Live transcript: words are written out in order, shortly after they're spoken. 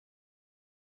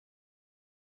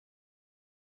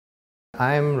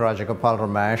I'm Rajagopal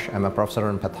Ramesh. I'm a professor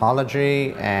in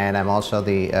pathology, and I'm also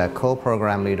the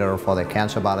co-program leader for the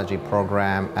cancer biology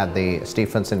program at the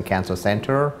Stephenson Cancer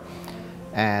Center.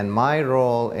 And my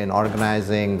role in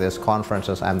organizing this conference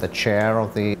is I'm the chair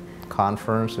of the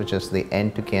conference, which is the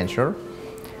END2Cancer.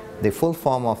 The full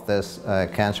form of this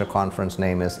cancer conference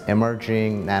name is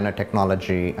Emerging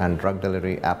Nanotechnology and Drug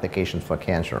Delivery Applications for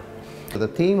Cancer. The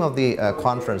theme of the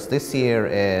conference this year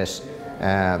is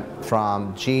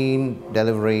from gene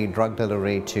delivery, drug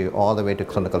delivery, to all the way to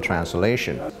clinical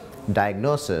translation.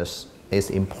 Diagnosis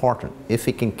is important. If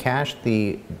we can catch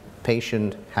the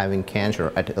patient having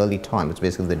cancer at early time, it's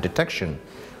basically the detection,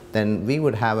 then we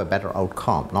would have a better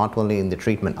outcome, not only in the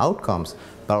treatment outcomes,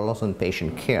 but also in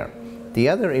patient care. The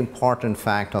other important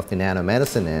fact of the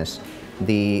nanomedicine is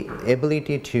the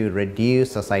ability to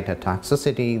reduce the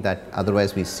cytotoxicity that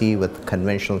otherwise we see with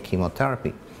conventional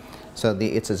chemotherapy. So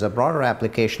it's a broader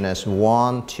application as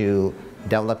one to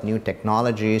develop new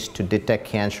technologies to detect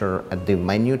cancer at the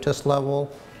minutest level,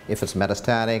 if it's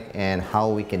metastatic, and how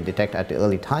we can detect at the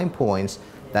early time points.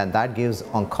 That gives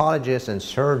oncologists and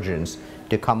surgeons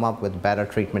to come up with better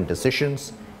treatment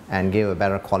decisions and give a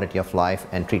better quality of life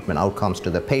and treatment outcomes to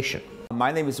the patient.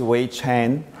 My name is Wei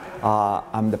Chen.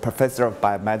 I'm the professor of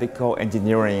biomedical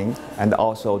engineering and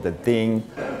also the dean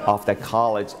of the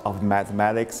College of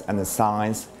Mathematics and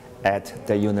Science at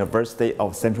the University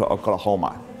of Central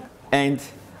Oklahoma. And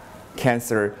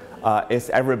cancer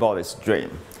is everybody's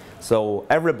dream. So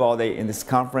everybody in this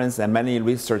conference and many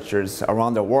researchers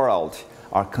around the world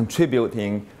are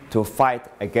contributing to fight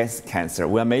against cancer.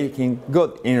 We are making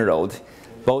good inroads,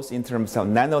 both in terms of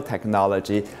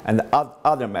nanotechnology and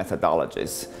other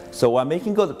methodologies. So we're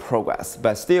making good progress,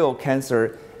 but still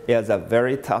cancer is a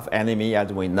very tough enemy,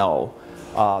 as we know.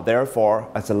 Therefore,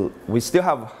 we still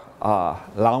have a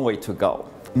long way to go.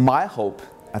 My hope,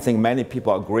 I think many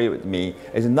people agree with me,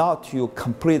 is not to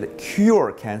completely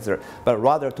cure cancer, but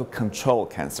rather to control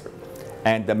cancer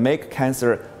and to make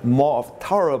cancer more of a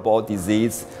tolerable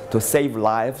disease to save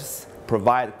lives,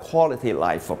 provide quality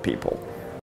life for people.